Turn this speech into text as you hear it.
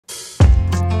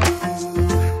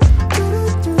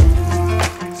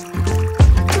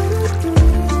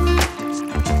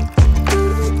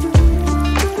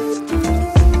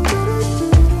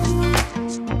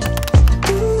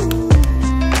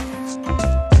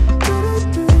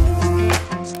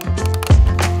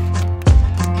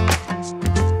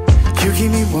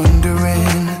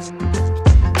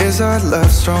love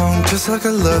strong, just like a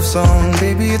love song.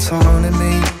 Baby, it's haunting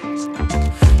me.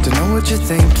 Don't know what you're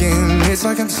thinking. It's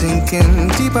like I'm sinking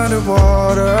deep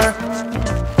underwater.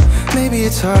 Maybe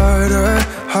it's harder,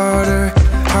 harder,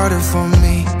 harder for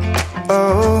me.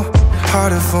 Oh,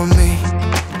 harder for me.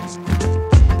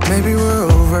 Maybe we're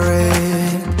over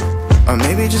it, or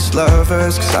maybe just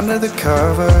lovers. Cause under the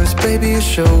covers, baby, you're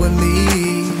showing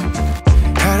me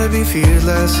how to be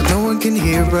fearless so no one can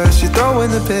hear us. You're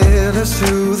throwing the pillars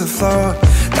to the floor.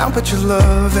 Now put your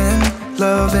loving,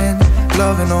 loving,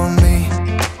 loving on me.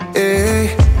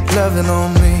 Eh, loving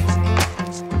on me.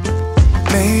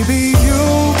 Maybe you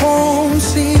won't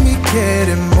see me get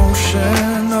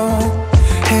emotional,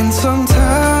 and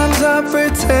sometimes I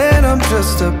pretend I'm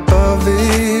just above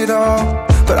it all.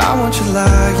 But I want you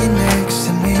lying next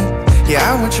to me. Yeah,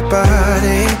 I want your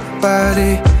body,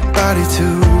 body, body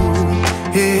too.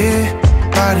 Yeah,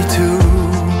 body too.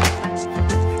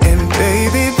 And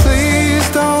baby, please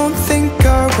don't think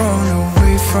I run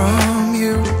away from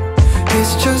you.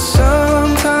 It's just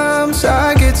sometimes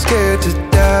I get scared to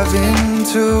dive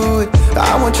into it.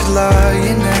 I want you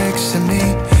lying next to me.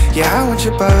 Yeah, I want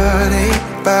your body,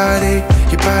 body,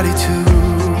 your body too.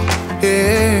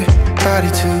 Yeah,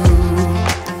 body too.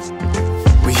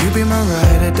 Will you be my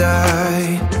ride or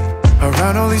die?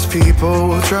 Around all these people,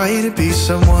 we'll try to be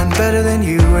someone better than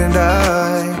you and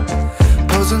I.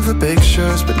 Posing for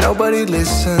pictures, but nobody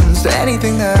listens to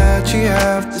anything that you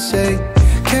have to say.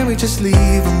 Can we just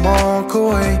leave and walk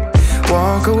away?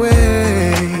 Walk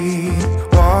away,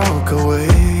 walk away.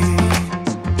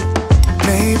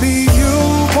 Maybe you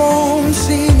won't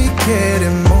see me get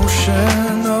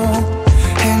emotional,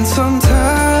 and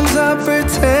sometimes I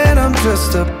pretend I'm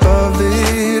just above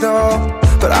it all.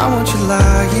 But I want you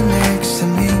lying next to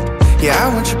me. Yeah,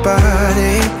 I want your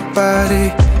body, body,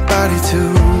 body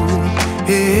too.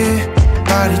 Yeah,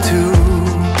 body too.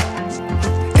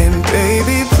 And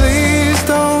baby, please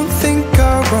don't think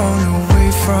I run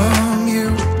away from you.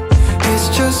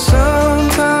 It's just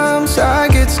sometimes I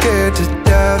get scared to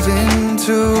dive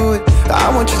into it. I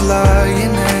want you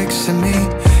lying next to me.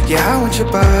 Yeah, I want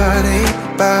your body,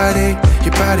 body,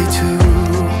 your body too.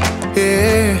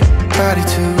 Yeah, body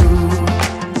too.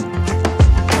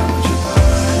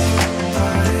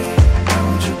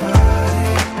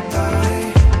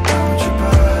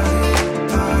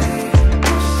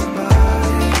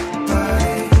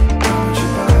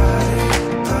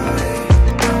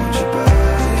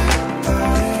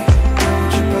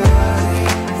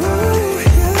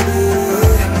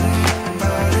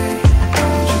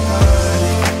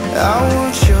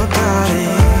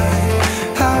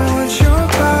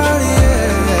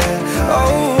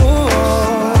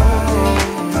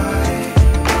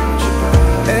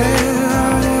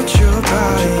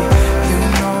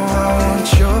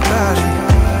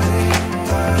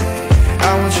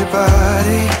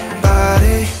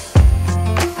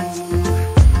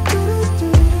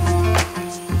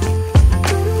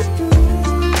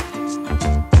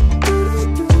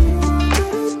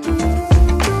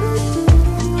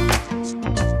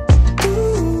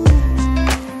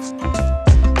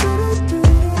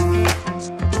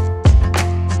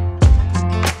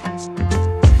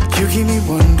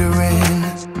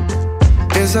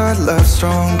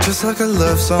 Just like a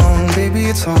love song, baby,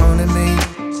 it's haunting me.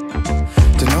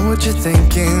 Don't know what you're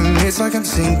thinking. It's like I'm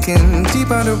sinking deep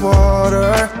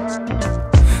underwater.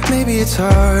 Maybe it's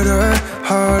harder,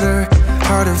 harder,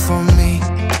 harder for me.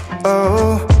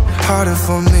 Oh, harder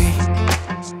for me.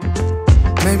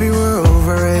 Maybe we're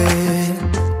over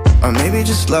it, or maybe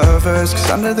just lovers. Cause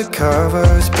under the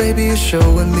covers, baby, you're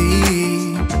showing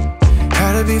me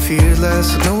how to be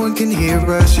fearless so no one can hear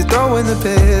us. You're throwing the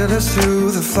pillars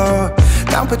to the floor.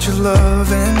 Now put your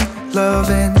loving,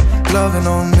 loving, loving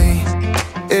on me.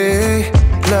 Eh,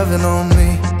 loving on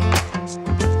me.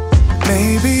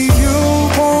 Maybe you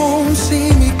won't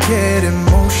see me get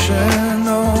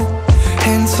emotional,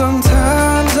 and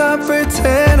sometimes I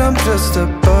pretend I'm just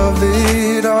above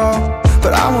it all.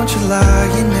 But I want you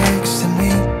lying next to me.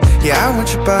 Yeah, I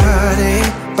want your body,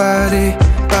 body,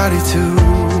 body too.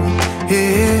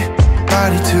 Yeah,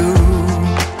 body too.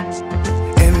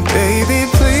 And baby,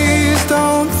 please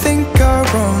don't think I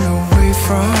run away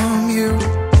from you.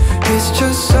 It's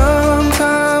just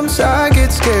sometimes I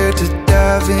get scared to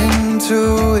dive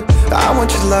into it. I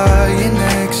want you lying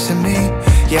next to me.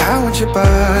 Yeah, I want your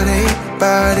body,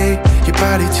 body, your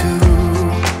body too.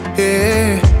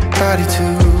 Yeah, body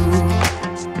too.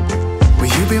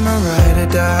 Will you be my ride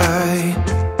or die?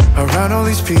 Around all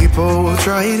these people, we'll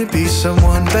try to be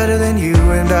someone better than you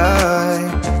and I.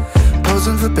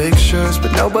 Posing for pictures,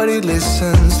 but nobody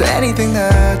listens to anything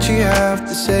that you have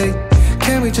to say.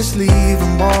 Can we just leave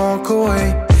and walk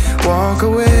away? Walk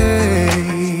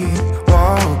away,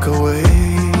 walk away.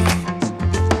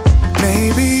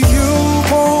 Maybe you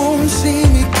won't see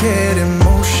me get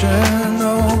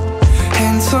emotional,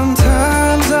 and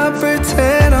sometimes I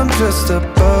pretend I'm just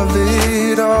above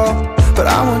it all. But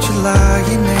I want you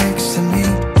lying next to me.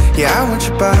 Yeah, I want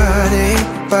your body,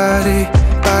 body,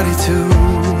 body too.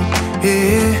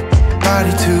 Yeah,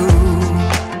 body too.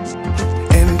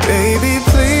 And baby,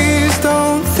 please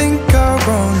don't think I'll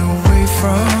run away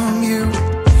from you.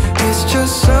 It's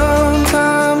just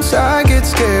sometimes I get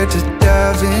scared to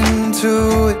dive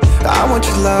into it. I want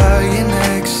you lying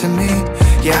next to me.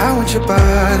 Yeah, I want your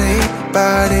body,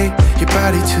 body, your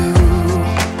body too.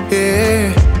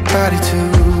 Yeah, body too.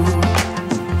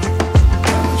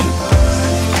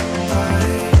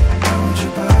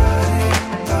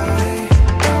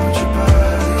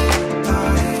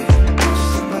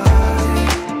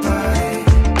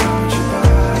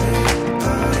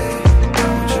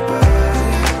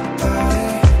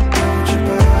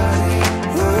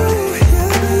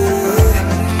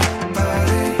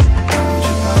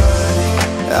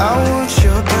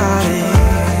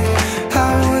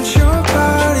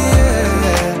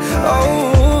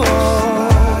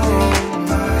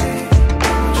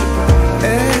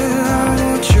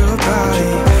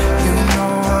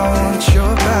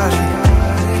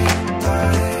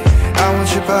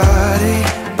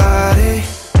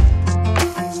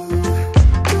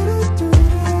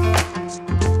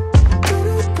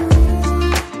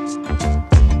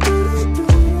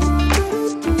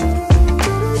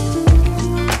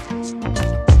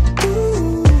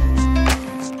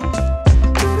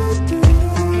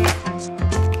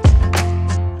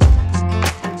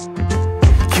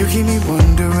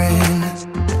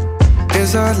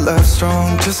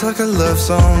 Just like a love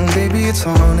song, baby, it's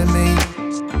haunting me.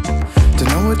 Don't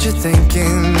know what you're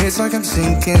thinking, it's like I'm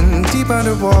sinking deep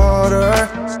underwater.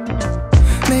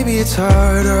 Maybe it's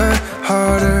harder,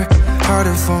 harder,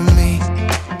 harder for me.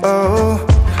 Oh,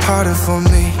 harder for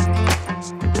me.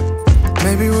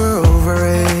 Maybe we're over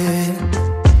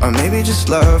it, or maybe just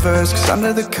lovers, cause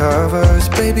under the covers,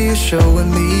 baby, you're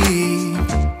showing me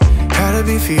how to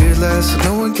be fearless so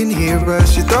no one can hear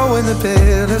us. You're throwing the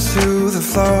pillars to the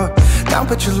floor. Now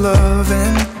put your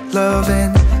loving,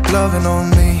 loving, loving on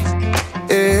me.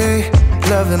 Eh,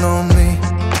 loving on me.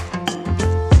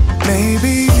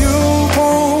 Maybe you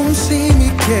won't see me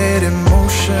get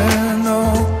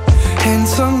emotional, and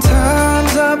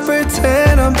sometimes I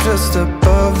pretend I'm just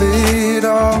above it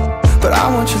all. But I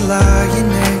want you lying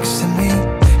next to me.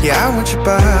 Yeah, I want your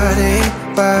body,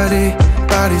 body,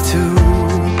 body too.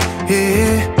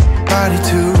 Yeah, body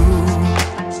too.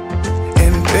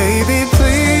 And baby,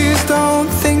 please don't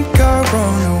think I'll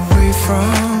run away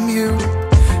from you.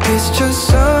 It's just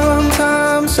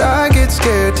sometimes I get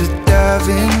scared to dive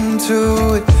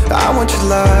into it. I want you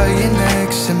lying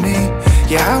next to me.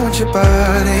 Yeah, I want your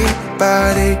body,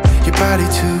 body, your body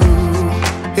too.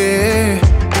 Yeah,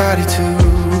 body too.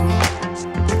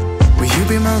 Will you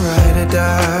be my ride or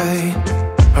die?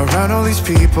 Around all these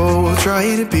people, we'll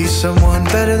try to be someone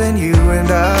better than you and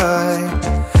I.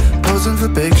 Posing for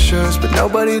pictures, but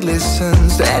nobody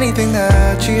listens to anything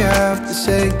that you have to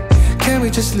say. Can we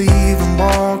just leave and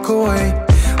walk away?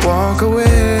 Walk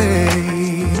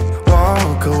away,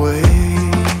 walk away.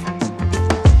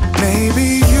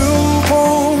 Maybe you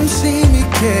won't see me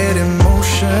get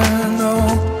emotional,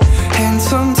 and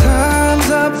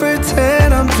sometimes I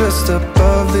pretend I'm just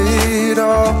above it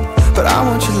all. But I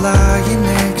want you lying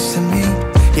next to me.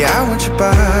 Yeah, I want your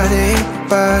body,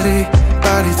 body,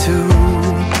 body too.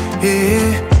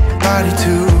 Yeah, body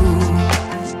too.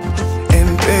 And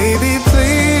baby,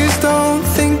 please don't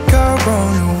think I'll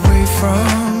run away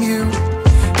from you.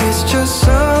 It's just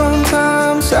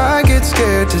sometimes I get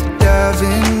scared to dive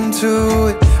into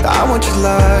it. I want you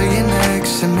lying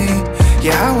next to me.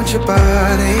 Yeah, I want your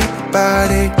body,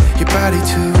 body, your body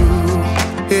too.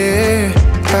 Yeah,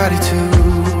 body too.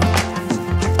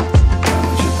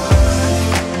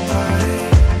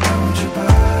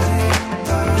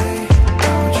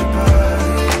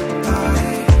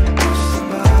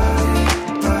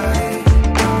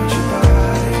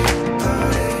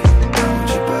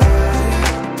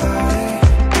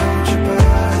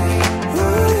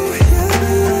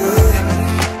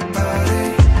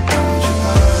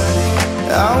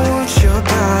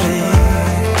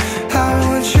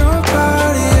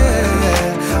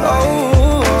 Oh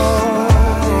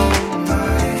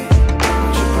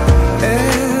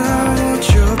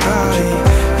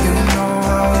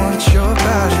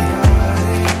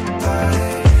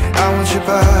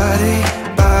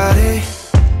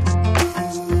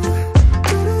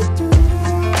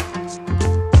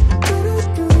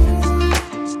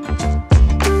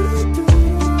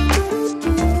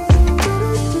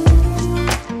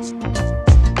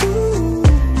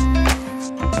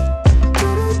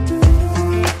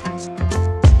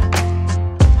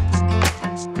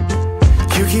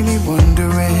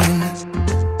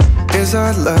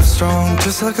love strong,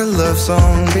 just like a love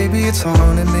song. Baby, it's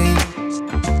haunting me.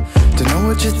 Don't know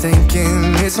what you're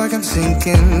thinking. It's like I'm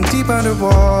sinking deep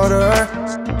underwater.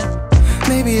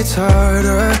 Maybe it's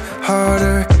harder,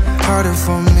 harder, harder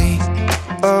for me.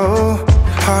 Oh,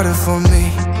 harder for me.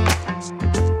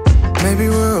 Maybe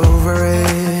we're over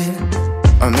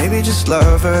it, or maybe just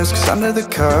lovers. Cause under the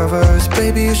covers,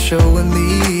 baby, you're showing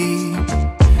me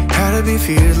how to be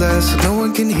fearless, so no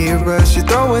one can hear us. You're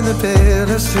throwing the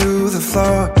pillars to the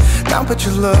floor. Now put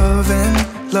your loving,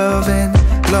 loving,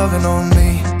 loving on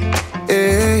me.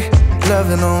 Yeah,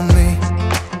 loving on me.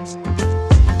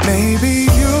 Maybe